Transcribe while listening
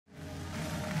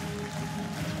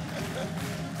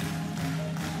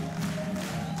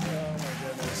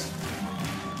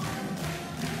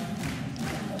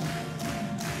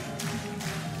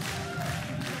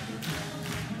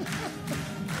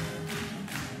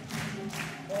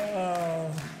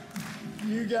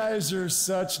guys are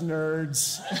such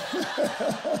nerds.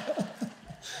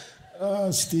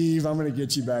 Oh, Steve, I'm going to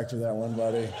get you back to that one,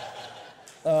 buddy.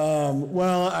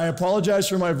 Well, I apologize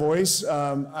for my voice.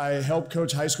 I helped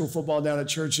coach high school football down at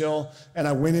Churchill, and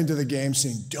I went into the game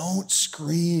saying, don't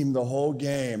scream the whole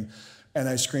game. And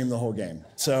I screamed the whole game.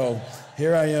 So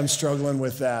here I am struggling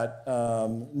with that.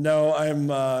 No,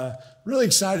 I'm really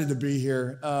excited to be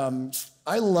here.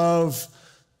 I love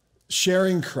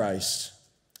sharing Christ.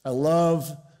 I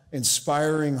love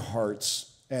inspiring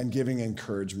hearts and giving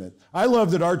encouragement. I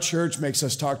love that our church makes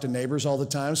us talk to neighbors all the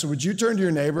time. So would you turn to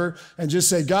your neighbor and just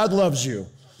say, God loves you?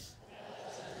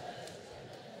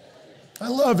 I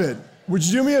love it. Would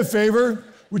you do me a favor?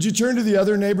 Would you turn to the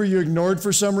other neighbor you ignored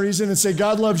for some reason and say,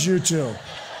 God loves you too?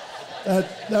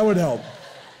 That would help.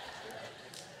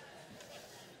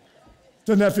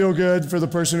 Doesn't that feel good for the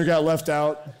person who got left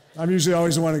out? I'm usually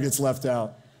always the one who gets left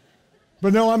out.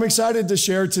 But no, I'm excited to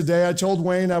share today. I told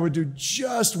Wayne I would do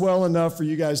just well enough for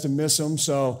you guys to miss him.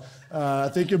 So I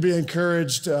think you'll be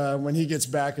encouraged when he gets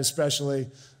back,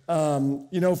 especially.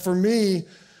 For me,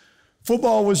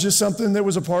 football was just something that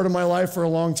was a part of my life for a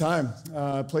long time.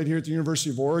 I played here at the University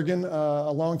of Oregon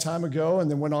a long time ago, and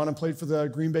then went on and played for the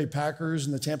Green Bay Packers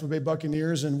and the Tampa Bay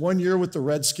Buccaneers. And 1 year with the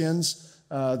Redskins,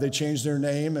 they changed their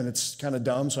name, and it's kind of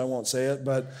dumb, so I won't say it.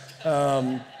 But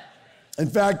in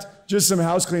fact, just some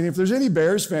house cleaning. If there's any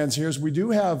Bears fans here, we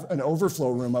do have an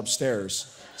overflow room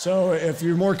upstairs. So if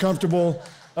you're more comfortable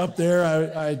up there,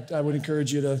 I would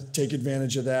encourage you to take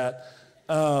advantage of that.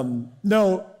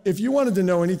 No, if you wanted to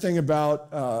know anything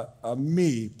about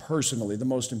me personally, the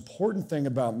most important thing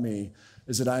about me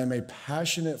is that I am a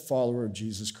passionate follower of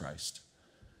Jesus Christ.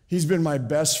 He's been my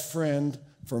best friend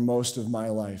for most of my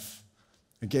life.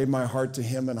 I gave my heart to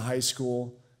him in high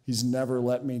school. He's never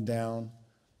let me down.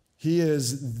 He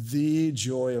is the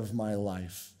joy of my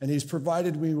life, and he's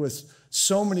provided me with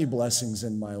so many blessings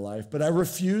in my life, but I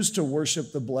refuse to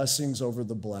worship the blessings over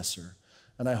the blesser.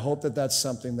 And I hope that that's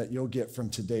something that you'll get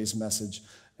from today's message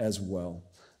as well.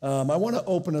 I want to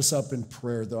open us up in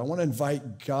prayer, though. I want to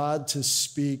invite God to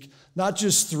speak, not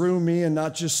just through me and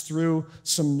not just through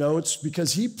some notes,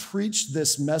 because he preached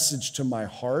this message to my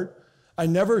heart. I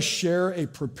never share a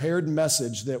prepared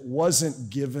message that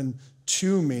wasn't given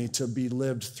to me to be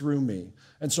lived through me.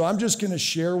 And so I'm just going to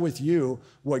share with you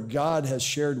what God has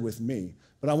shared with me.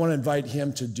 But I want to invite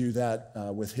him to do that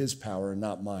with his power and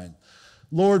not mine.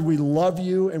 Lord, we love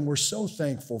you, and we're so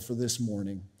thankful for this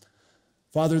morning.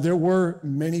 Father, there were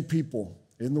many people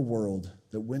in the world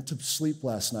that went to sleep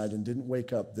last night and didn't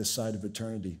wake up this side of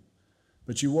eternity.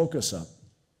 But you woke us up,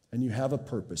 and you have a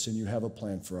purpose, and you have a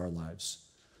plan for our lives.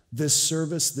 This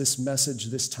service, this message,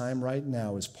 this time right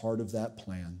now is part of that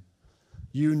plan.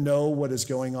 You know what is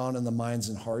going on in the minds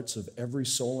and hearts of every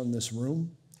soul in this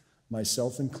room,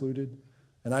 myself included.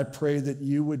 And I pray that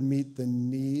you would meet the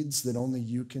needs that only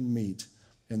you can meet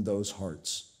in those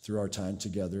hearts through our time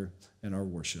together and our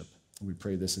worship. And we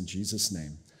pray this in Jesus'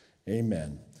 name.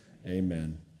 Amen.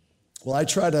 Amen. Well, I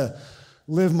try to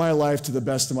live my life to the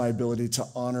best of my ability to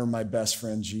honor my best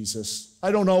friend, Jesus.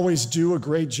 I don't always do a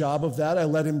great job of that. I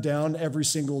let him down every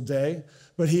single day.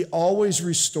 But he always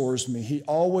restores me. He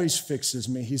always fixes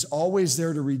me. He's always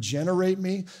there to regenerate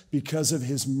me because of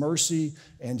his mercy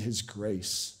and his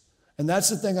grace. And that's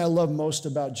the thing I love most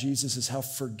about Jesus, is how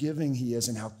forgiving he is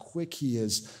and how quick he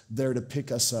is there to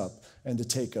pick us up and to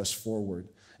take us forward.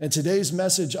 And today's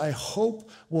message, I hope,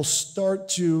 will start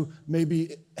to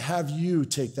maybe have you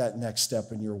take that next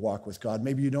step in your walk with God.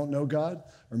 Maybe you don't know God,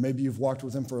 or maybe you've walked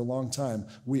with him for a long time.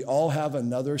 We all have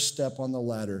another step on the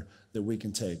ladder that we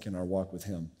can take in our walk with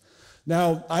him.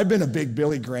 Now, I've been a big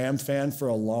Billy Graham fan for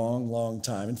a long, long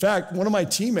time. In fact, one of my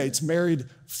teammates married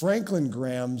Franklin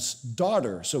Graham's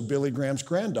daughter, so Billy Graham's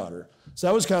granddaughter. So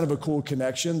that was kind of a cool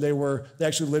connection. They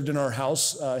actually lived in our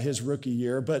house his rookie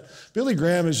year. But Billy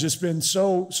Graham has just been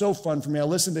so fun for me. I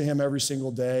listen to him every single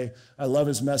day. I love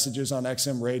his messages on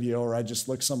XM radio, or I just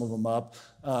look some of them up.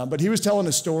 But he was telling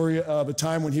a story of a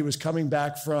time when he was coming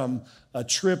back from a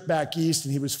trip back east,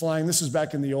 and he was flying. This is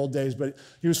back in the old days, but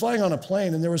he was flying on a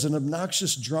plane, and there was an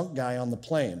obnoxious drunk guy on the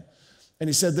plane. And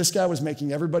he said this guy was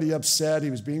making everybody upset. He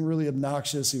was being really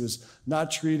obnoxious. He was not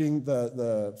treating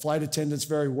the flight attendants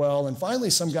very well. And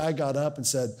finally, some guy got up and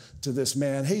said to this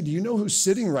man, "Hey, do you know who's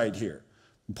sitting right here?"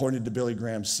 And pointed to Billy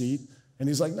Graham's seat. And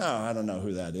he's like, "No, I don't know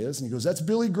who that is." And he goes, "That's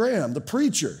Billy Graham, the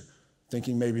preacher,"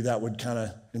 thinking maybe that would kind of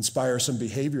inspire some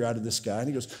behavior out of this guy. And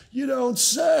he goes, "You don't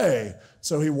say."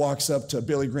 So he walks up to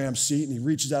Billy Graham's seat, and he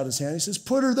reaches out his hand. He says,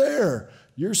 "Put her there.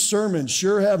 Your sermons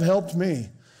sure have helped me."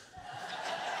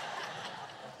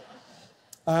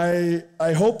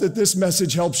 I hope that this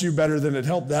message helps you better than it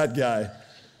helped that guy.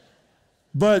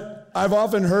 But I've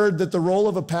often heard that the role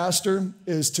of a pastor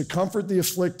is to comfort the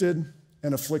afflicted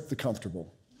and afflict the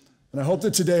comfortable. And I hope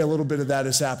that today a little bit of that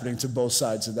is happening to both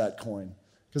sides of that coin,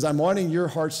 because I'm wanting your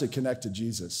hearts to connect to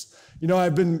Jesus. You know,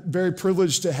 I've been very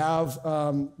privileged to have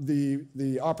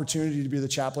the opportunity to be the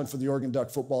chaplain for the Oregon Duck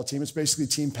football team. It's basically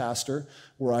team pastor,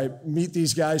 where I meet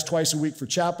these guys twice a week for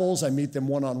chapels. I meet them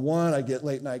one-on-one. I get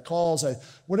late night calls,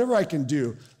 whatever I can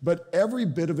do. But every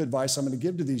bit of advice I'm going to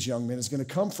give to these young men is going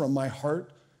to come from my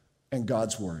heart and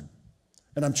God's word.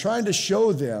 And I'm trying to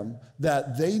show them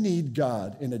that they need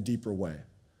God in a deeper way.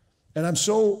 And I'm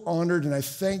so honored, and I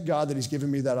thank God that he's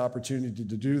given me that opportunity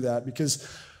to do that, because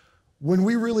when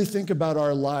we really think about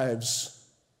our lives,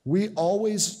 we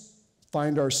always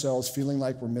find ourselves feeling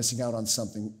like we're missing out on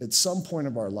something at some point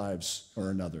of our lives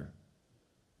or another.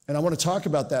 And I want to talk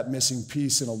about that missing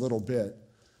piece in a little bit.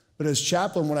 But as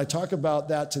chaplain, when I talk about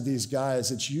that to these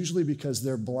guys, it's usually because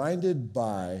they're blinded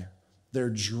by their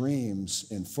dreams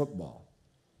in football.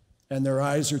 And their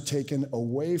eyes are taken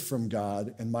away from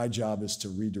God, and my job is to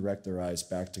redirect their eyes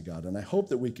back to God. And I hope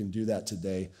that we can do that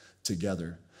today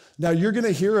together. Now, you're going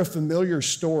to hear a familiar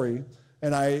story,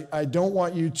 and I don't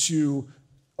want you to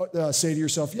say to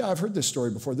yourself, yeah, I've heard this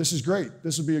story before. This is great.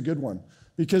 This will be a good one.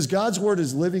 Because God's word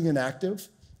is living and active,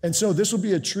 and so this will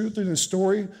be a truth and a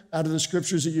story out of the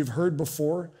scriptures that you've heard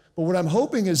before. But what I'm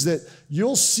hoping is that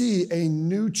you'll see a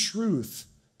new truth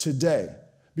today,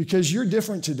 because you're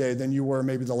different today than you were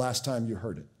maybe the last time you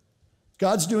heard it.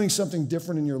 God's doing something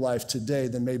different in your life today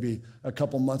than maybe a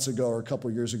couple months ago or a couple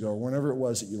years ago, or whenever it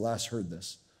was that you last heard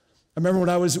this. I remember when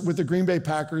I was with the Green Bay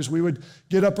Packers, we would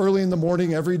get up early in the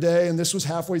morning every day, and this was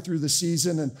halfway through the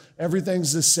season, and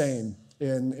everything's the same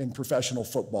in professional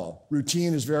football.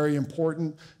 Routine is very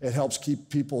important. It helps keep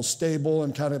people stable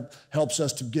and kind of helps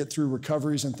us to get through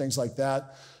recoveries and things like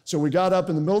that. So we got up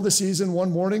in the middle of the season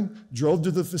one morning, drove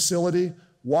to the facility,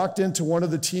 walked into one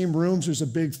of the team rooms. There's a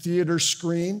big theater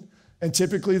screen, and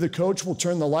typically the coach will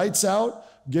turn the lights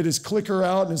out, get his clicker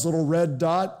out and his little red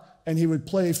dot, and he would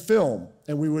play film,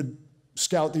 and we would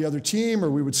scout the other team,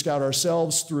 or we would scout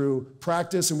ourselves through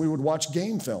practice, and we would watch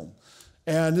game film.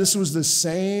 And this was the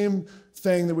same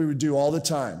thing that we would do all the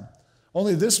time.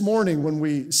 Only this morning when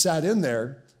we sat in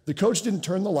there, the coach didn't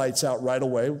turn the lights out right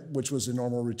away, which was the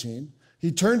normal routine.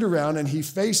 He turned around and he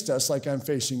faced us like I'm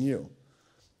facing you.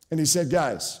 And he said,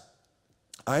 guys,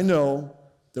 I know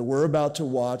that we're about to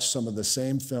watch some of the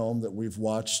same film that we've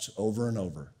watched over and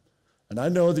over. And I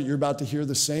know that you're about to hear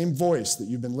the same voice that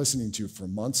you've been listening to for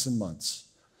months and months.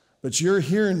 But you're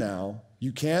here now.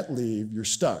 You can't leave. You're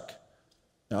stuck.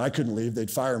 Now, I couldn't leave.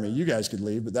 They'd fire me. You guys could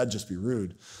leave, but that'd just be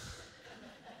rude.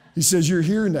 He says, you're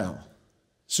here now.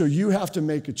 So you have to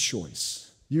make a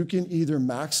choice. You can either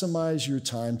maximize your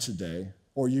time today,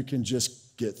 or you can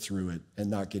just get through it and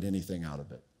not get anything out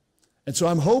of it. And so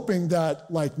I'm hoping that,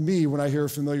 like me, when I hear a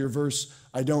familiar verse,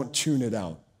 I don't tune it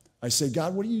out. I say,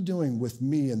 God, what are you doing with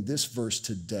me in this verse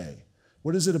today?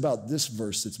 What is it about this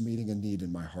verse that's meeting a need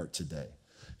in my heart today?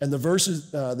 And the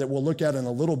verses that we'll look at in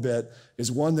a little bit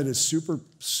is one that is super,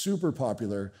 super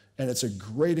popular, and it's a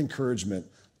great encouragement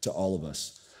to all of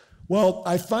us. Well,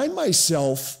 I find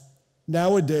myself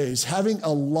nowadays having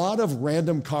a lot of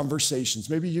random conversations.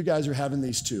 Maybe you guys are having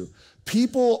these too.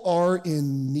 People are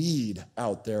in need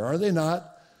out there, are they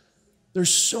not?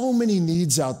 There's so many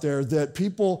needs out there that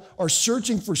people are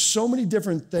searching for so many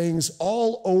different things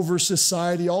all over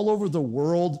society, all over the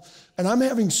world. And I'm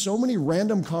having so many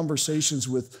random conversations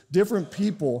with different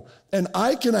people, and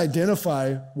I can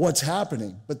identify what's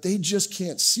happening, but they just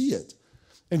can't see it.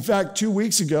 In fact, 2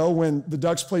 weeks ago when the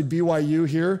Ducks played BYU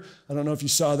here, I don't know if you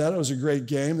saw that, it was a great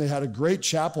game. They had a great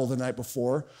chapel the night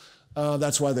before.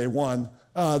 That's why they won.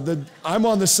 I'm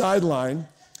on the sideline,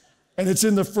 and it's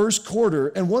in the first quarter,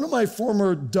 and one of my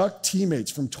former Duck teammates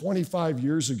from 25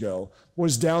 years ago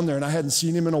was down there, and I hadn't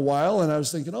seen him in a while, and I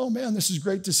was thinking, oh man, this is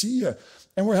great to see you.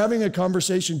 And we're having a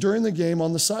conversation during the game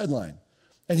on the sideline.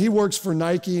 And he works for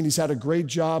Nike, and he's had a great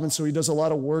job, and so he does a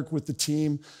lot of work with the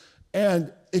team.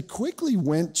 And it quickly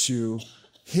went to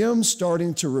him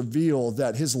starting to reveal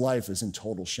that his life is in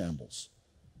total shambles.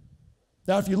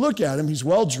 Now, if you look at him, he's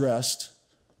well-dressed,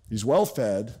 he's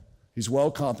well-fed, he's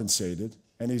well-compensated,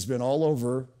 and he's been all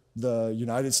over the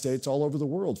United States, all over the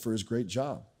world for his great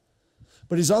job.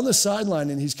 But he's on the sideline,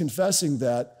 and he's confessing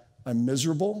that I'm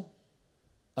miserable,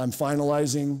 I'm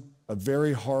finalizing a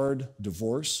very hard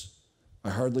divorce, I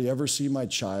hardly ever see my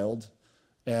child,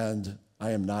 and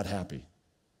I am not happy.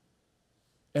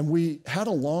 And we had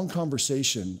a long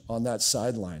conversation on that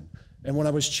sideline. And when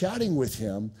I was chatting with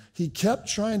him, he kept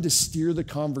trying to steer the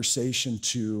conversation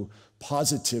to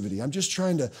positivity. I'm just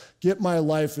trying to get my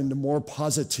life into more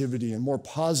positivity and more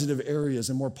positive areas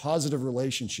and more positive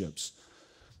relationships.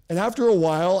 And after a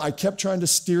while, I kept trying to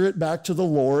steer it back to the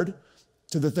Lord,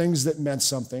 to the things that meant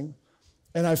something.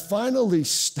 And I finally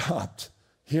stopped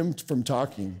him from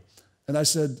talking. And I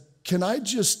said, can I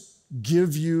just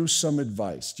give you some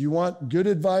advice? Do you want good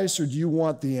advice or do you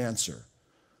want the answer?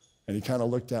 And he kind of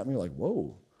looked at me like,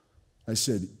 whoa. I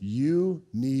said, you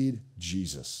need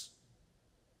Jesus.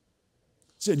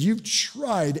 I said, you've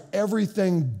tried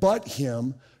everything but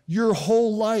him your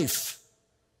whole life,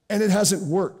 and it hasn't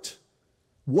worked.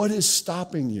 What is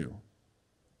stopping you?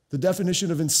 The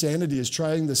definition of insanity is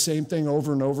trying the same thing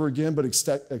over and over again, but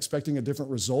expecting a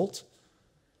different result.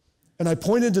 And I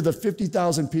pointed to the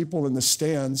 50,000 people in the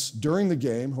stands during the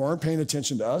game who aren't paying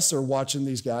attention to us or watching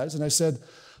these guys. And I said,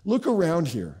 look around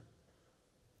here.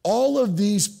 All of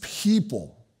these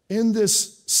people in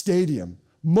this stadium,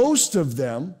 most of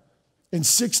them in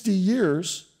 60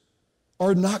 years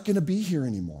are not going to be here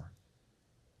anymore.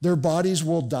 Their bodies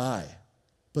will die,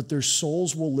 but their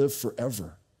souls will live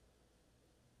forever.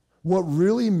 What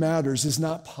really matters is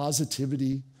not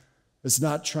positivity. It's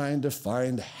not trying to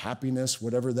find happiness,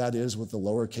 whatever that is with the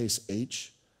lowercase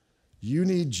h. You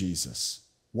need Jesus.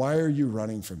 Why are you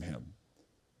running from him?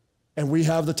 And we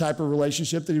have the type of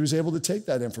relationship that he was able to take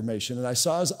that information. And I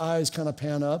saw his eyes kind of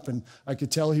pan up, and I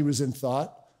could tell he was in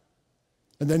thought.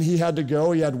 And then he had to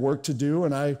go. He had work to do,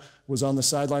 and I was on the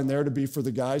sideline there to be for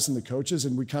the guys and the coaches,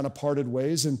 and we kind of parted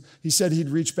ways. And he said he'd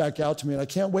reach back out to me, and I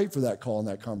can't wait for that call and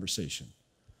that conversation.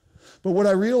 But what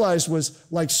I realized was,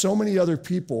 like so many other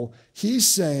people, he's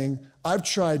saying, I've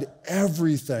tried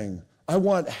everything. I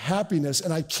want happiness,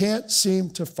 and I can't seem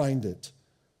to find it.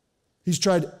 He's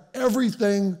tried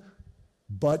everything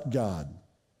but God.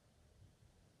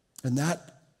 And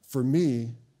that, for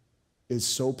me, is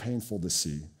so painful to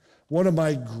see. One of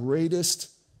my greatest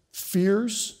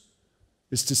fears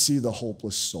is to see the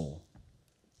hopeless soul.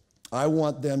 I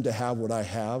want them to have what I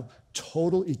have,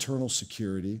 total eternal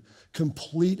security,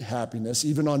 complete happiness,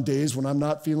 even on days when I'm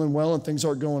not feeling well and things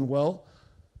aren't going well.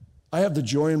 I have the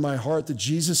joy in my heart that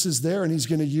Jesus is there and he's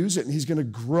going to use it and he's going to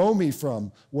grow me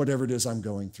from whatever it is I'm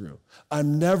going through.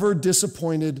 I'm never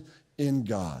disappointed in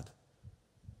God.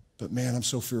 But man, I'm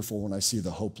so fearful when I see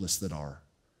the hopeless that are.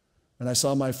 And I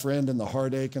saw my friend in the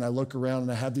heartache, and I look around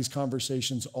and I have these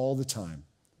conversations all the time.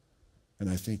 And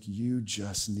I think, you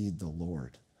just need the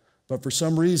Lord. But for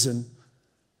some reason,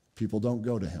 people don't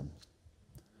go to him.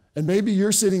 And maybe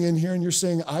you're sitting in here and you're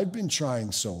saying, I've been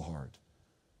trying so hard.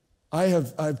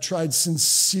 I've tried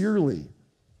sincerely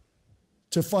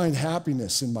to find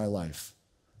happiness in my life,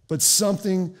 but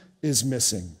something is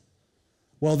missing.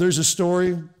 Well, there's a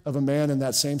story of a man in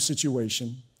that same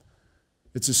situation.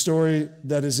 It's a story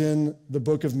that is in the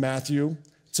book of Matthew.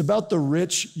 It's about the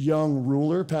rich young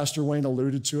ruler. Pastor Wayne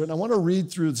alluded to it. And I want to read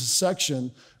through this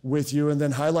section with you and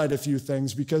then highlight a few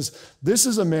things, because this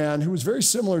is a man who was very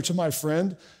similar to my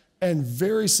friend and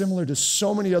very similar to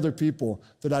so many other people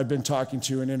that I've been talking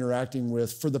to and interacting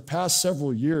with for the past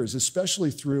several years,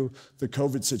 especially through the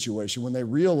COVID situation, when they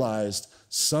realized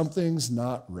something's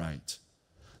not right.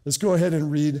 Let's go ahead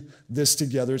and read this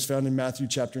together. It's found in Matthew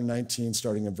chapter 19,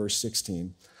 starting in verse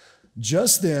 16.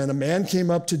 Just then, a man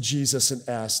came up to Jesus and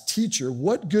asked, "Teacher,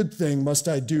 what good thing must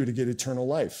I do to get eternal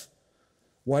life?"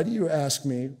 "Why do you ask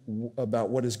me about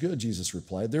what is good?" Jesus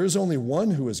replied. "There is only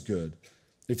one who is good.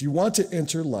 If you want to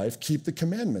enter life, keep the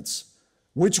commandments."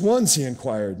 "Which ones?" he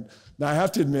inquired. Now, I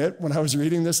have to admit, when I was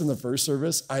reading this in the first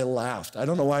service, I laughed. I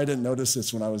don't know why I didn't notice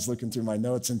this when I was looking through my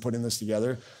notes and putting this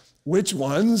together. Which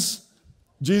ones?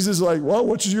 Jesus is like, well,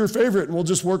 which is your favorite? And we'll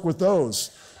just work with those.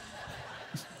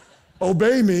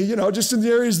 Obey me, just in the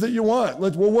areas that you want.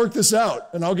 We'll work this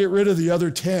out, and I'll get rid of the other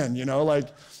 10,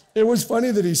 It was funny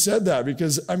that he said that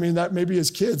because, that maybe as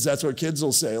kids, that's what kids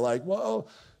will say. Well,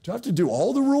 do I have to do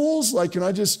all the rules?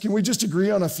 Can we just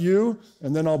agree on a few,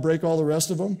 and then I'll break all the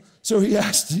rest of them? So he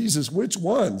asked Jesus, which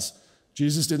ones?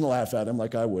 Jesus didn't laugh at him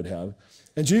like I would have.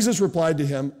 And Jesus replied to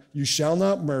him, "You shall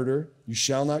not murder, you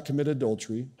shall not commit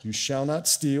adultery, you shall not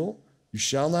steal, you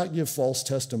shall not give false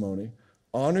testimony,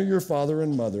 honor your father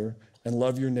and mother, and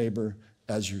love your neighbor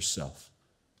as yourself."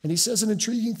 And he says an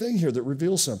intriguing thing here that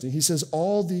reveals something. He says,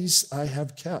 "All these I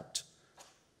have kept.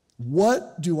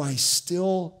 What do I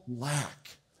still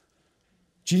lack?"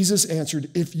 Jesus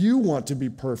answered, "If you want to be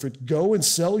perfect, go and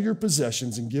sell your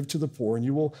possessions and give to the poor, and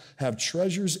you will have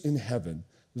treasures in heaven.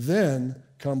 Then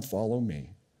come follow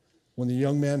me." When the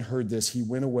young man heard this, he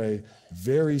went away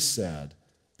very sad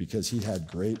because he had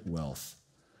great wealth.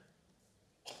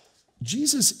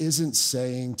 Jesus isn't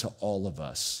saying to all of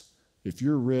us, if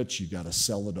you're rich, you got to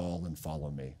sell it all and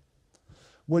follow me.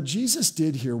 What Jesus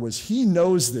did here was he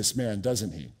knows this man,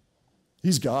 doesn't he?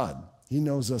 He's God. He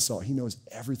knows us all. He knows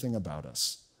everything about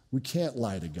us. We can't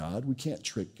lie to God. We can't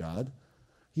trick God.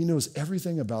 He knows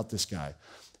everything about this guy.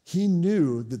 He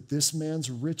knew that this man's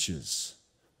riches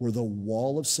were the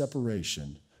wall of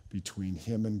separation between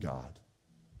him and God.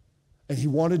 And he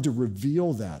wanted to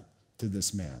reveal that to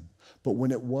this man. But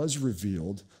when it was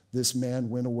revealed, this man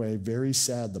went away very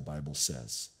sad, the Bible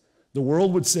says. The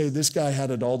world would say this guy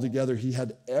had it all together. He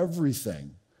had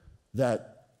everything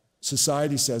that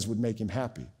society says would make him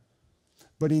happy.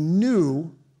 But he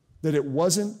knew that it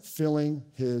wasn't filling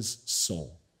his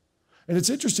soul. And it's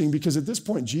interesting because at this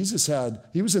point, he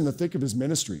was in the thick of his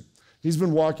ministry. He's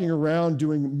been walking around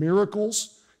doing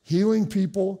miracles, healing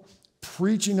people,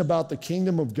 preaching about the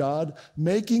kingdom of God,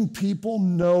 making people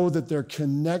know that they're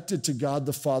connected to God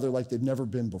the Father like they've never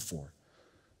been before.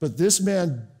 But this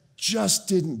man just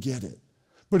didn't get it.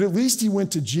 But at least he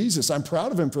went to Jesus. I'm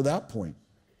proud of him for that point.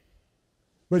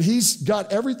 But he's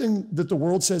got everything that the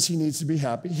world says he needs to be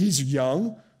happy. He's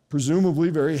young, presumably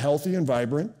very healthy and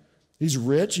vibrant. He's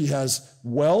rich. He has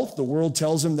wealth. The world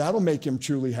tells him that'll make him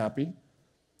truly happy.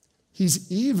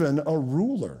 He's even a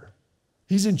ruler.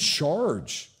 He's in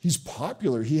charge. He's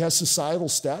popular. He has societal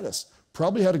status.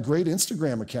 Probably had a great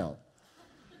Instagram account.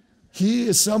 He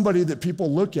is somebody that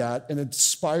people look at and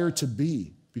aspire to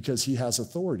be because he has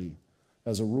authority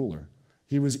as a ruler.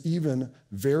 He was even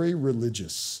very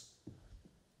religious.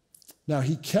 Now,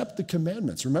 he kept the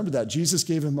commandments. Remember that. Jesus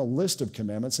gave him a list of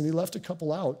commandments, and he left a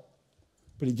couple out,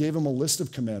 but he gave him a list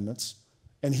of commandments,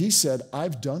 and he said,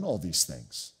 I've done all these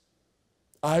things.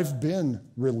 I've been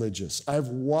religious. I've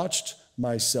watched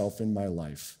myself in my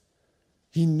life.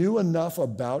 He knew enough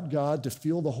about God to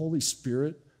feel the Holy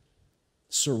Spirit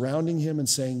surrounding him and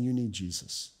saying, you need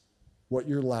Jesus. What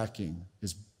you're lacking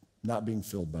is not being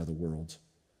filled by the world.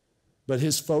 But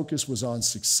his focus was on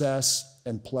success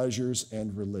and pleasures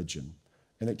and religion,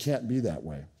 and it can't be that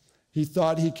way. He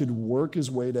thought he could work his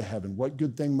way to heaven. What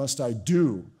good thing must I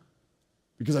do?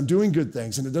 Because I'm doing good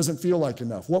things and it doesn't feel like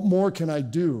enough. What more can I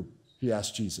do, he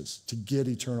asked Jesus, to get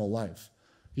eternal life?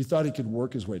 He thought he could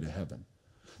work his way to heaven.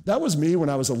 That was me when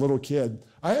I was a little kid.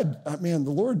 I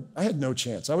had no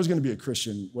chance. I was going to be a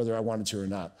Christian whether I wanted to or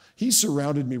not. He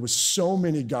surrounded me with so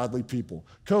many godly people,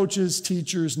 coaches,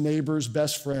 teachers, neighbors,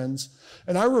 best friends.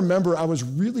 And I remember I was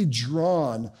really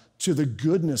drawn to the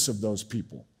goodness of those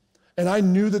people. And I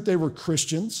knew that they were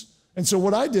Christians. And so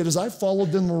what I did is I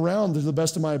followed them around to the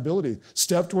best of my ability.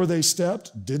 Stepped where they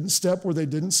stepped, didn't step where they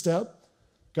didn't step,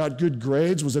 got good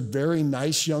grades, was a very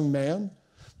nice young man.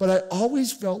 But I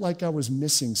always felt like I was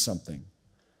missing something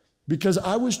because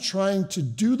I was trying to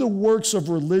do the works of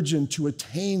religion to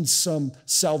attain some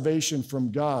salvation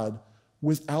from God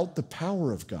without the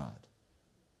power of God.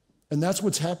 And that's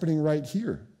what's happening right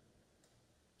here.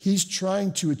 He's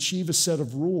trying to achieve a set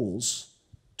of rules,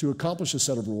 to accomplish a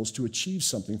set of rules, to achieve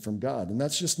something from God. And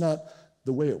that's just not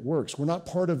the way it works. We're not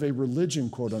part of a religion,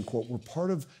 quote unquote. We're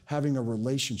part of having a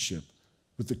relationship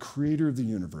with the creator of the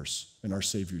universe and our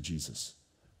Savior Jesus.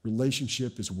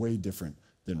 Relationship is way different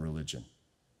than religion.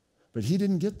 But he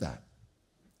didn't get that.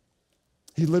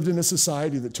 He lived in a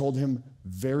society that told him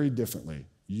very differently.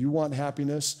 You want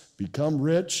happiness, become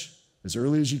rich as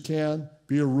early as you can,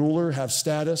 be a ruler, have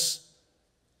status.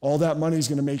 All that money is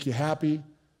going to make you happy.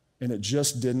 And it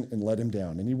just didn't and let him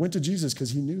down. And he went to Jesus because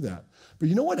he knew that. But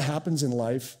you know what happens in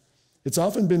life? It's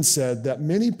often been said that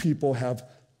many people have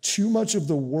too much of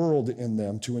the world in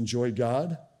them to enjoy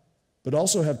God, but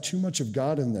also have too much of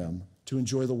God in them to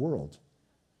enjoy the world.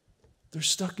 They're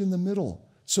stuck in the middle.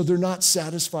 So they're not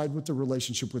satisfied with their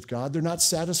relationship with God. They're not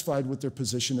satisfied with their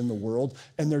position in the world.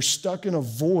 And they're stuck in a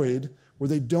void where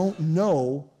they don't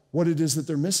know what it is that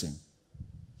they're missing.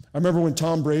 I remember when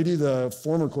Tom Brady, the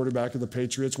former quarterback of the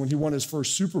Patriots, when he won his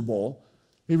first Super Bowl,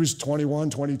 he was 21,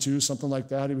 22, something like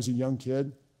that. He was a young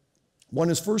kid. Won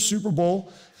his first Super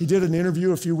Bowl. He did an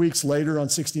interview a few weeks later on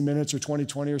 60 Minutes or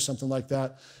 2020 or something like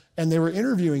that. And they were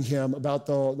interviewing him about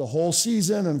the whole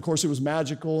season. And of course, it was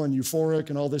magical and euphoric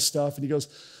and all this stuff. And he goes,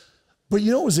 but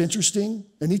you know what was interesting?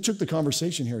 And he took the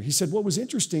conversation here. He said, what was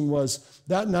interesting was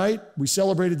that night we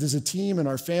celebrated as a team and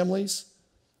our families.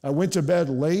 I went to bed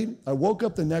late. I woke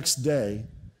up the next day.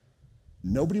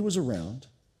 Nobody was around.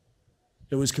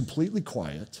 It was completely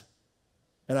quiet.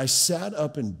 And I sat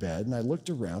up in bed and I looked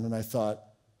around and I thought,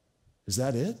 is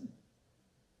that it?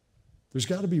 There's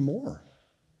got to be more.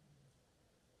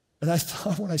 And I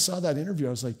thought when I saw that interview,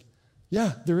 I was like,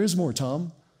 yeah, there is more,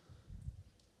 Tom.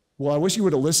 Well, I wish he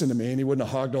would have listened to me and he wouldn't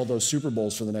have hogged all those Super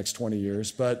Bowls for the next 20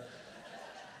 years. But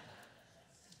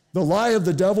The lie of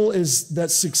the devil is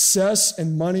that success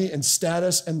and money and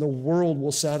status and the world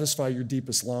will satisfy your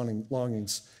deepest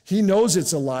longings. He knows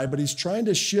it's a lie, but he's trying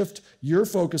to shift your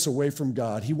focus away from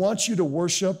God. He wants you to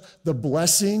worship the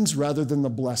blessings rather than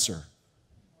the blesser.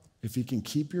 If he can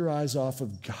keep your eyes off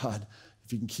of God,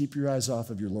 if you can keep your eyes off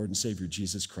of your Lord and Savior,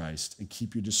 Jesus Christ, and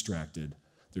keep you distracted,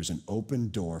 there's an open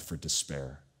door for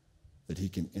despair that he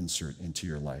can insert into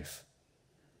your life.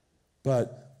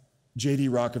 But J.D.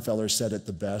 Rockefeller said it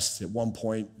the best. At one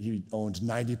point, he owned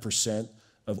 90%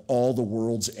 of all the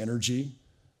world's energy.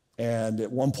 And at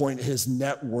one point, his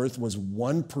net worth was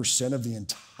 1% of the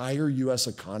entire U.S.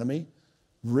 economy.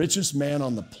 Richest man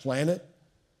on the planet.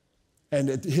 And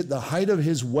at the height of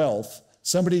his wealth,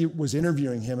 somebody was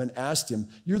interviewing him and asked him,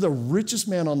 "You're the richest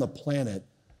man on the planet.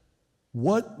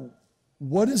 What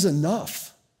is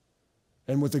enough?"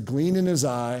 And with a gleam in his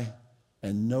eye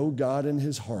and no God in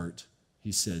his heart,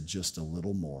 he said, "Just a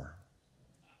little more."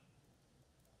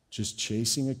 Just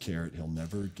chasing a carrot he'll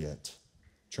never get,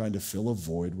 trying to fill a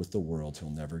void with the world he'll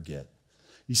never get.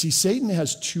 You see, Satan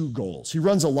has two goals. He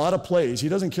runs a lot of plays. He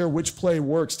doesn't care which play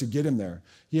works to get him there.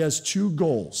 He has two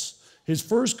goals. His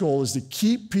first goal is to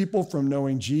keep people from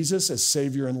knowing Jesus as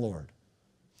Savior and Lord.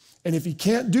 And if he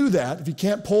can't do that, if he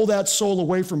can't pull that soul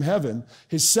away from heaven,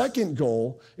 his second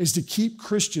goal is to keep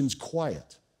Christians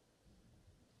quiet.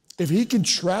 If he can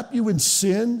trap you in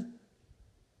sin,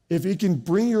 if he can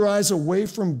bring your eyes away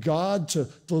from God to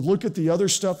look at the other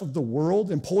stuff of the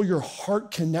world and pull your heart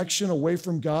connection away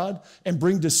from God and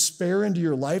bring despair into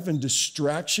your life and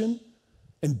distraction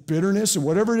and bitterness and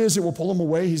whatever it is that will pull him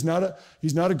away, he's not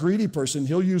a greedy person.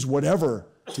 He'll use whatever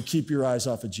to keep your eyes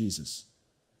off of Jesus,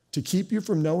 to keep you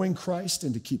from knowing Christ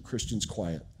and to keep Christians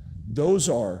quiet. Those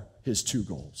are his two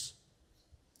goals.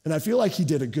 And I feel like he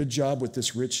did a good job with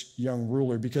this rich young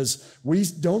ruler because we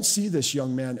don't see this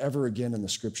young man ever again in the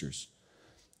scriptures.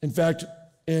 In fact,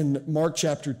 in Mark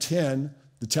chapter 10,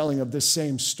 the telling of this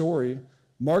same story,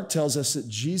 Mark tells us that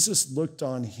Jesus looked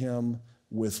on him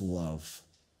with love.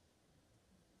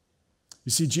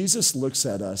 You see, Jesus looks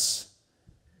at us.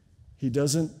 He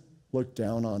doesn't look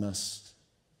down on us,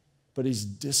 but he's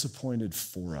disappointed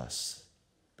for us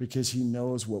because he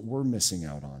knows what we're missing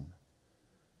out on.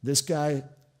 This guy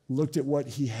looked at what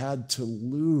he had to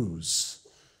lose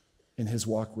in his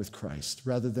walk with Christ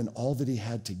rather than all that he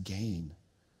had to gain.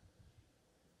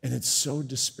 And it's so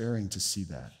despairing to see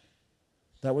that.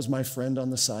 That was my friend on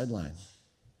the sideline.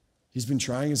 He's been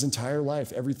trying his entire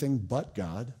life, everything but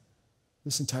God.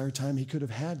 This entire time he could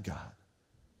have had God.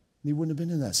 And he wouldn't have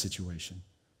been in that situation.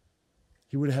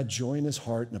 He would have had joy in his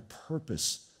heart and a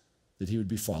purpose that he would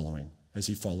be following as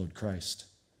he followed Christ.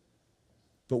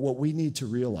 But what we need to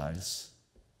realize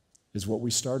is what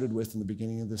we started with in the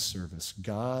beginning of this service.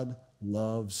 God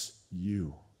loves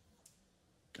you.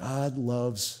 God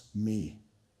loves me.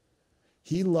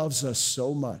 He loves us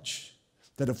so much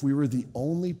that if we were the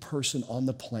only person on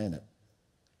the planet,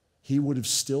 he would have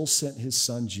still sent his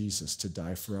son Jesus to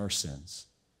die for our sins.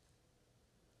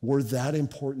 We're that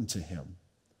important to him.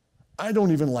 I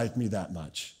don't even like me that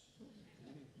much.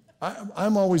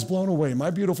 I'm always blown away.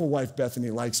 My beautiful wife, Bethany,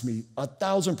 likes me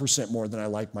 1,000% more than I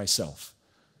like myself.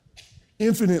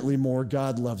 Infinitely more,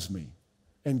 God loves me,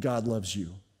 and God loves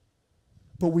you.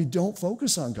 But we don't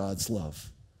focus on God's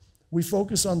love. We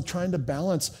focus on trying to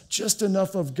balance just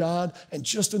enough of God and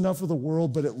just enough of the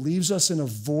world, but it leaves us in a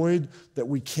void that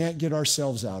we can't get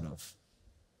ourselves out of.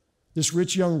 This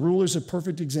rich young ruler is a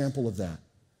perfect example of that.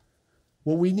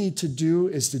 What we need to do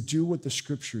is to do what the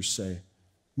scriptures say.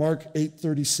 Mark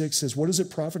 8:36 says, "What does it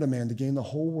profit a man to gain the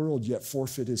whole world yet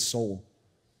forfeit his soul?"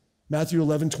 Matthew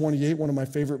 11:28, one of my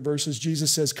favorite verses,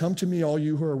 Jesus says, "Come to me, all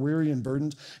you who are weary and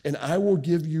burdened, and I will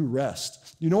give you rest."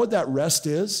 You know what that rest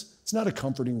is? It's not a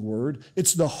comforting word.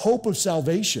 It's the hope of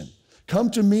salvation. Come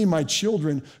to me, my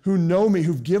children who know me,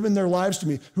 who've given their lives to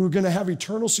me, who are going to have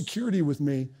eternal security with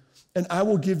me, and I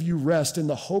will give you rest in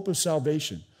the hope of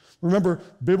salvation. Remember,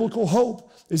 biblical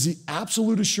hope is the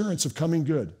absolute assurance of coming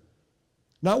good,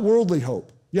 not worldly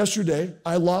hope. Yesterday,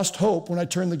 I lost hope when I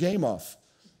turned the game off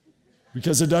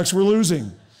because the Ducks were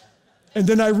losing. And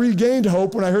then I regained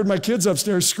hope when I heard my kids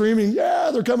upstairs screaming, "Yeah,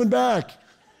 they're coming back."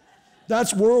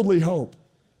 That's worldly hope.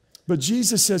 But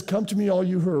Jesus says, "Come to me, all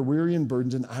you who are weary and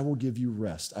burdened, and I will give you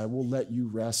rest. I will let you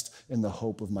rest in the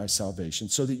hope of my salvation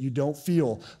so that you don't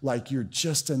feel like you're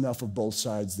just enough of both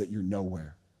sides that you're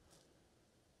nowhere."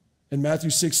 In Matthew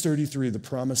 6:33, the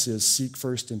promise is, "Seek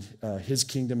first in his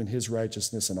kingdom and his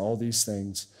righteousness, and all these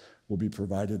things will be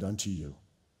provided unto you."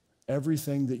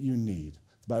 Everything that you need.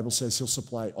 The Bible says he'll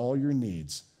supply all your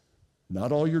needs,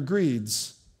 not all your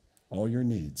greeds, all your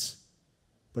needs.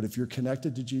 But if you're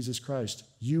connected to Jesus Christ,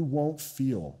 you won't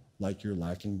feel like you're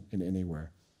lacking in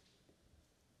anywhere.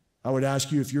 I would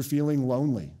ask you, if you're feeling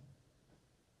lonely,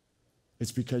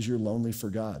 it's because you're lonely for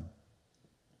God.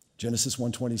 Genesis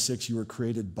 1:26, you were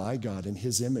created by God in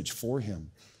his image for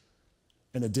him.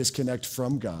 And a disconnect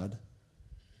from God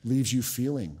leaves you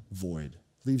feeling void,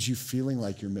 leaves you feeling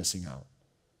like you're missing out.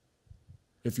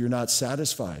 If you're not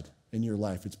satisfied in your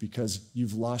life, it's because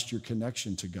you've lost your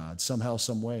connection to God somehow,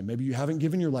 some way. Maybe you haven't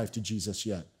given your life to Jesus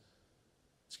yet.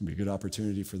 It's going to be a good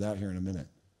opportunity for that here in a minute.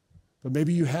 But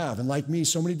maybe you have, and like me,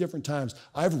 so many different times,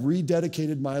 I've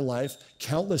rededicated my life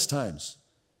countless times.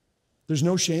 There's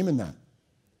no shame in that.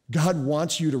 God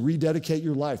wants you to rededicate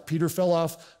your life. Peter fell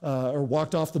off or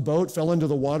walked off the boat, fell into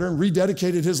the water, and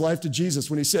rededicated his life to Jesus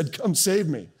when he said, "Come save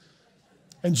me."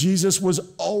 And Jesus was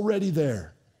already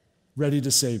there, ready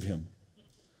to save him.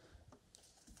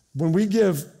 When we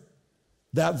give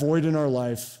that void in our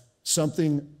life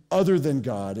something other than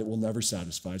God, it will never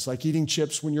satisfy. It's like eating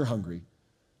chips when you're hungry.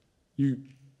 You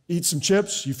eat some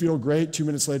chips, you feel great, 2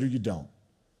 minutes later you don't.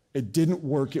 It didn't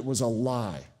work, it was a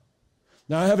lie.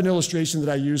 Now, I have an illustration that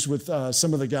I use with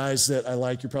some of the guys that I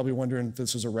like. You're probably wondering if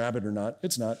this is a rabbit or not.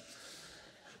 It's not.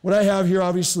 What I have here,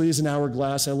 obviously, is an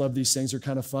hourglass. I love these things. They're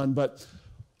kind of fun. But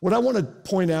what I want to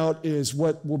point out is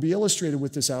what will be illustrated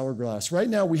with this hourglass. Right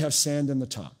now, we have sand in the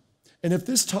top. And if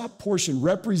this top portion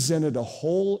represented a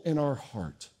hole in our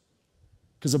heart,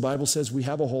 because the Bible says we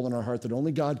have a hole in our heart that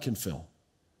only God can fill.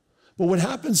 But what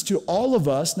happens to all of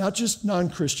us, not just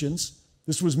non-Christians,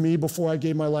 this was me before I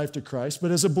gave my life to Christ, but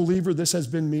as a believer, this has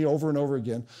been me over and over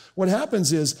again. What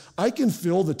happens is I can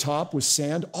fill the top with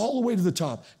sand all the way to the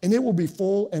top, and it will be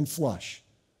full and flush.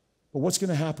 But what's going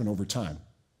to happen over time?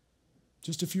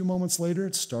 Just a few moments later,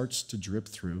 it starts to drip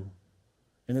through,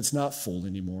 and it's not full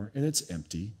anymore, and it's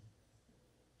empty.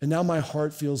 And now my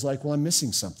heart feels like, well, I'm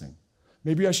missing something.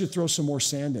 Maybe I should throw some more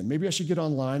sand in. Maybe I should get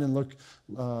online and look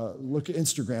at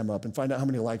Instagram up and find out how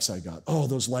many likes I got. Oh,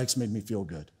 those likes made me feel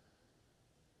good.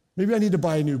 Maybe I need to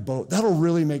buy a new boat. That'll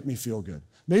really make me feel good.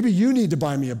 Maybe you need to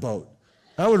buy me a boat.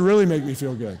 That would really make me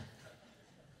feel good.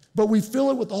 But we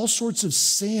fill it with all sorts of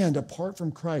sand apart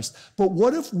from Christ. But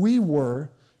what if we were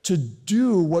to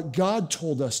do what God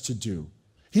told us to do?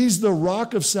 He's the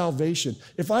rock of salvation.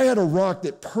 If I had a rock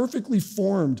that perfectly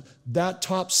formed that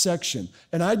top section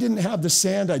and I didn't have the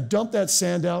sand, I dumped that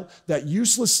sand out, that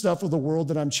useless stuff of the world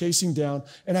that I'm chasing down,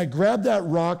 and I grabbed that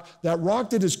rock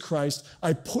that is Christ,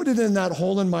 I put it in that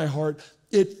hole in my heart,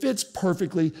 it fits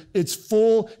perfectly, it's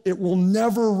full, it will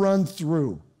never run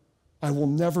through. I will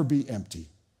never be empty.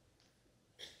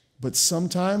 But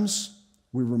sometimes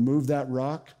we remove that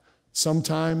rock.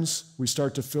 Sometimes we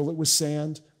start to fill it with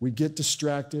sand. We get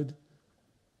distracted.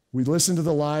 We listen to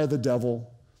the lie of the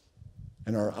devil,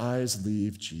 and our eyes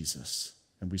leave Jesus,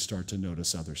 and we start to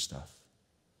notice other stuff.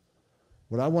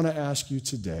 What I want to ask you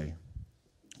today,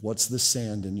 what's the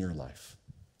sand in your life?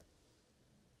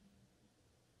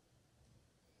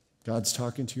 God's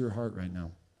talking to your heart right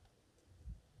now.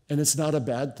 And it's not a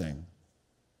bad thing.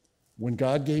 When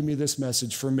God gave me this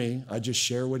message for me, I just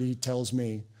share what he tells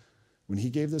me. When he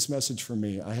gave this message for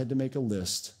me, I had to make a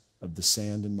list of the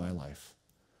sand in my life.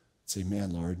 Say,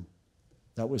 man, Lord,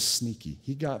 that was sneaky.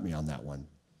 He got me on that one.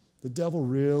 The devil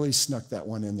really snuck that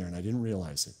one in there, and I didn't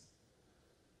realize it.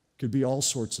 Could be all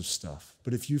sorts of stuff.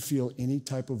 But if you feel any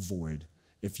type of void,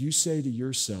 if you say to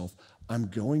yourself, I'm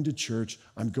going to church,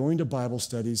 I'm going to Bible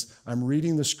studies, I'm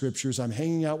reading the scriptures, I'm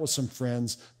hanging out with some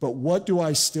friends, but what do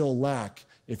I still lack?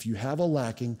 If you have a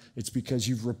lacking, it's because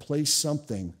you've replaced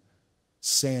something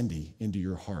sandy into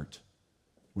your heart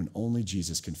when only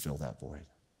Jesus can fill that void.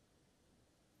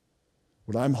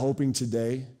 What I'm hoping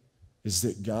today is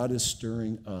that God is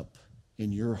stirring up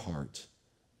in your heart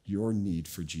your need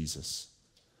for Jesus.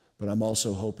 But I'm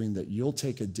also hoping that you'll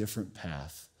take a different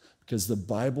path, because the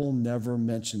Bible never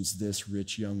mentions this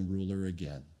rich young ruler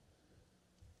again.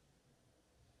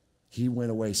 He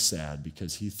went away sad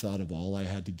because he thought of all I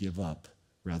had to give up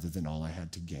rather than all I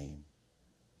had to gain.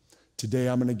 Today,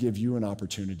 I'm going to give you an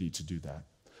opportunity to do that.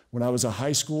 When I was a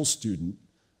high school student,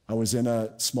 I was in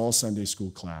a small Sunday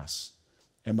school class,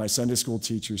 and my Sunday school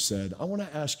teacher said, I want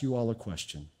to ask you all a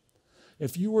question.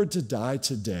 If you were to die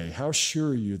today, how sure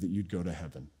are you that you'd go to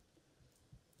heaven?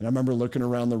 And I remember looking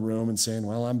around the room and saying,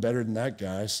 well, I'm better than that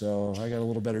guy, so I got a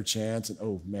little better chance. And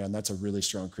oh, man, that's a really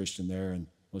strong Christian there. And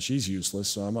well, she's useless,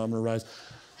 so I'm going to rise.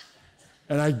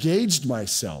 And I gauged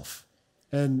myself.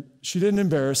 And she didn't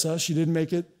embarrass us. She didn't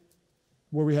make it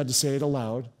where we had to say it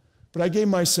aloud. But I gave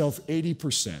myself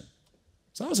 80%.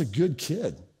 So I was a good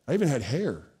kid. I even had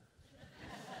hair.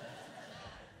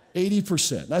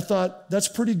 80%. And I thought, that's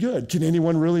pretty good. Can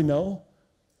anyone really know?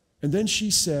 And then she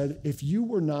said, if you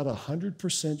were not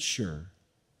 100% sure,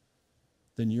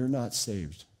 then you're not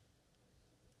saved.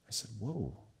 I said,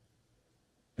 whoa.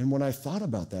 And when I thought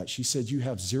about that, she said, you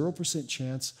have 0%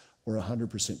 chance or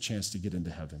 100% chance to get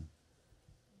into heaven.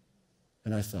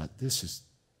 And I thought,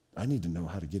 I need to know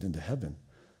how to get into heaven.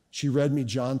 She read me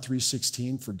John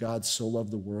 3:16, for God so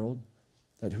loved the world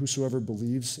that whosoever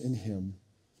believes in him,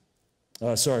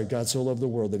 God so loved the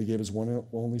world that he gave his one and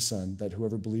only son, that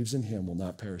whoever believes in him will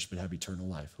not perish but have eternal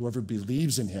life. Whoever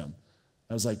believes in him.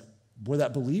 I was like, boy,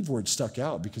 that believe word stuck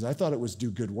out because I thought it was do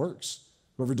good works.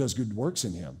 Whoever does good works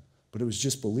in him. But it was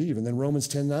just believe. And then Romans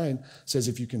 10:9 says,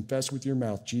 if you confess with your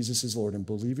mouth Jesus is Lord and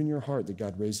believe in your heart that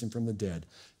God raised him from the dead,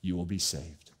 you will be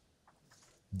saved.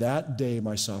 That day,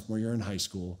 my sophomore year in high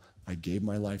school, I gave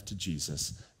my life to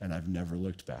Jesus, and I've never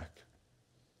looked back.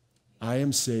 I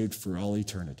am saved for all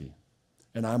eternity,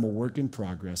 and I'm a work in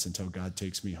progress until God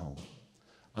takes me home.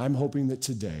 I'm hoping that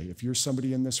today, if you're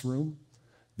somebody in this room,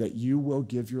 that you will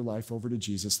give your life over to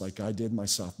Jesus like I did my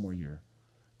sophomore year.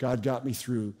 God got me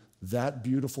through that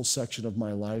beautiful section of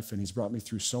my life, and he's brought me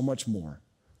through so much more.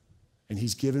 And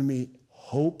he's given me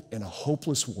hope in a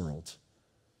hopeless world,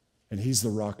 and he's the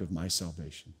rock of my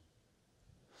salvation.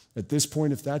 At this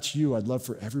point, if that's you, I'd love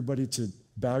for everybody to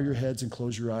bow your heads and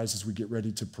close your eyes as we get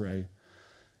ready to pray.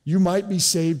 You might be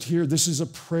saved here. This is a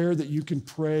prayer that you can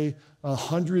pray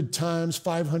 100 times,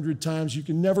 500 times. You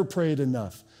can never pray it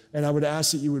enough. And I would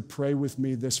ask that you would pray with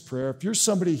me this prayer. If you're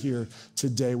somebody here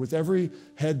today with every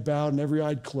head bowed and every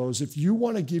eye closed, if you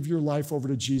want to give your life over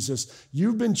to Jesus,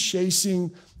 you've been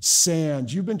chasing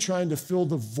sand. You've been trying to fill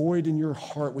the void in your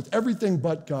heart with everything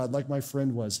but God, like my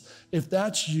friend was. If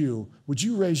that's you, would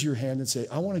you raise your hand and say,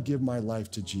 I want to give my life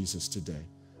to Jesus today?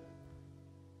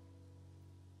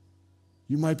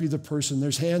 You might be the person,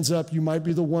 there's hands up. You might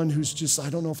be the one who's just, I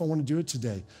don't know if I want to do it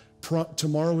today.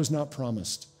 Tomorrow is not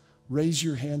promised. Raise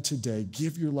your hand today.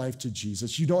 Give your life to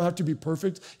Jesus. You don't have to be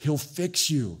perfect. He'll fix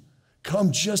you.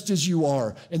 Come just as you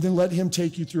are, and then let him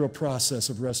take you through a process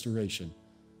of restoration.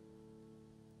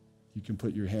 You can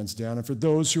put your hands down. And for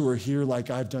those who are here like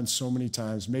I've done so many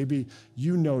times, maybe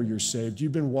you know you're saved.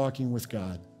 You've been walking with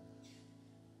God,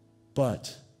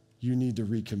 but you need to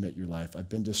recommit your life. I've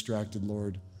been distracted,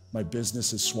 Lord. My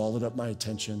business has swallowed up my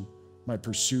attention. My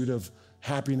pursuit of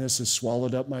happiness has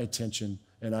swallowed up my attention.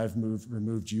 And I've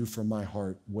removed you from my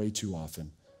heart way too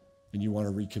often, and you want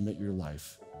to recommit your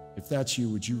life. If that's you,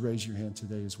 would you raise your hand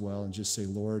today as well and just say,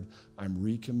 Lord, I'm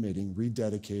recommitting,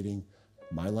 rededicating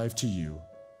my life to you,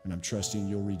 and I'm trusting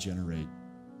you'll regenerate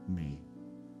me.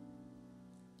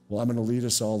 Well, I'm going to lead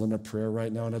us all in a prayer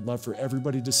right now, and I'd love for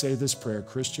everybody to say this prayer,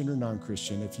 Christian or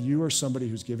non-Christian. If you are somebody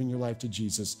who's giving your life to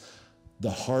Jesus,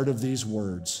 the heart of these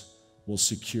words will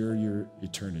secure your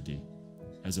eternity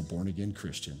as a born-again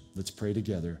Christian. Let's pray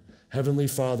together. Heavenly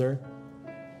Father,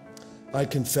 I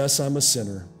confess I'm a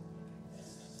sinner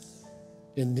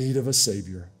in need of a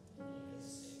Savior.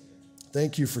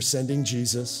 Thank you for sending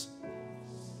Jesus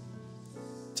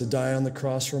to die on the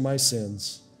cross for my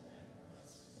sins.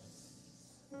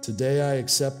 Today I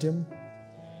accept him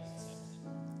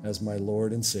as my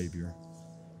Lord and Savior.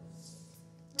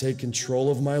 Take control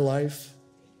of my life.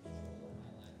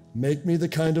 Make me the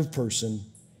kind of person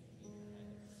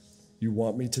you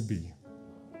want me to be.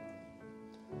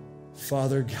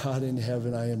 Father God in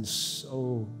heaven, I am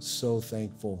so, so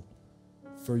thankful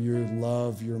for your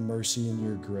love, your mercy, and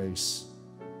your grace.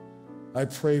 I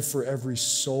pray for every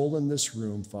soul in this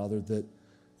room, Father, that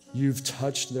you've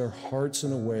touched their hearts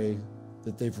in a way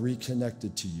that they've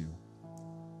reconnected to you.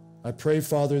 I pray,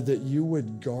 Father, that you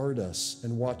would guard us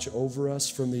and watch over us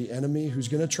from the enemy who's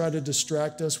going to try to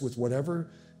distract us with whatever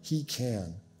he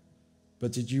can,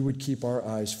 but that you would keep our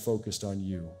eyes focused on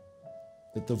you,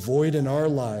 that the void in our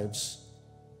lives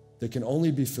that can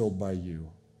only be filled by you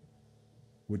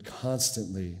would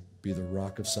constantly be the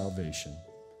rock of salvation.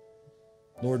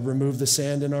 Lord, remove the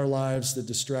sand in our lives that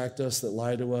distract us, that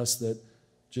lie to us, that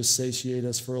just satiate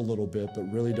us for a little bit,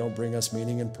 but really don't bring us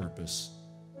meaning and purpose.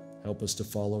 Help us to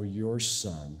follow your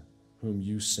Son, whom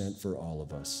you sent for all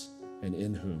of us, and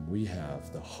in whom we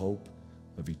have the hope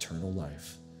of eternal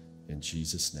life. In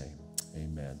Jesus' name,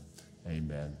 amen.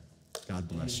 Amen. God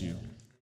bless you.